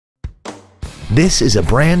This is a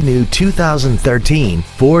brand new 2013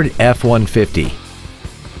 Ford F-150.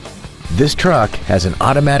 This truck has an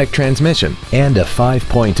automatic transmission and a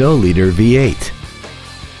 5.0-liter V8.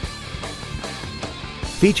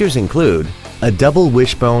 Features include a double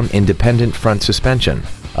wishbone independent front suspension,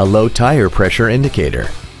 a low tire pressure indicator,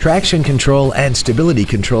 traction control and stability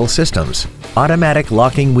control systems, automatic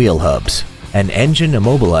locking wheel hubs, an engine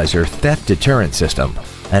immobilizer theft deterrent system,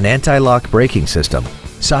 an anti-lock braking system,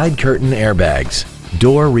 side curtain airbags,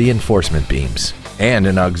 door reinforcement beams, and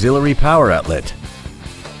an auxiliary power outlet.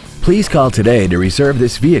 Please call today to reserve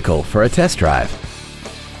this vehicle for a test drive.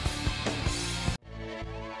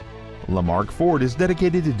 Lamarque Ford is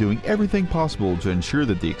dedicated to doing everything possible to ensure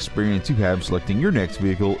that the experience you have selecting your next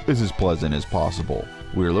vehicle is as pleasant as possible.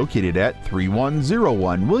 We are located at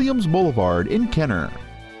 3101 Williams Boulevard in Kenner.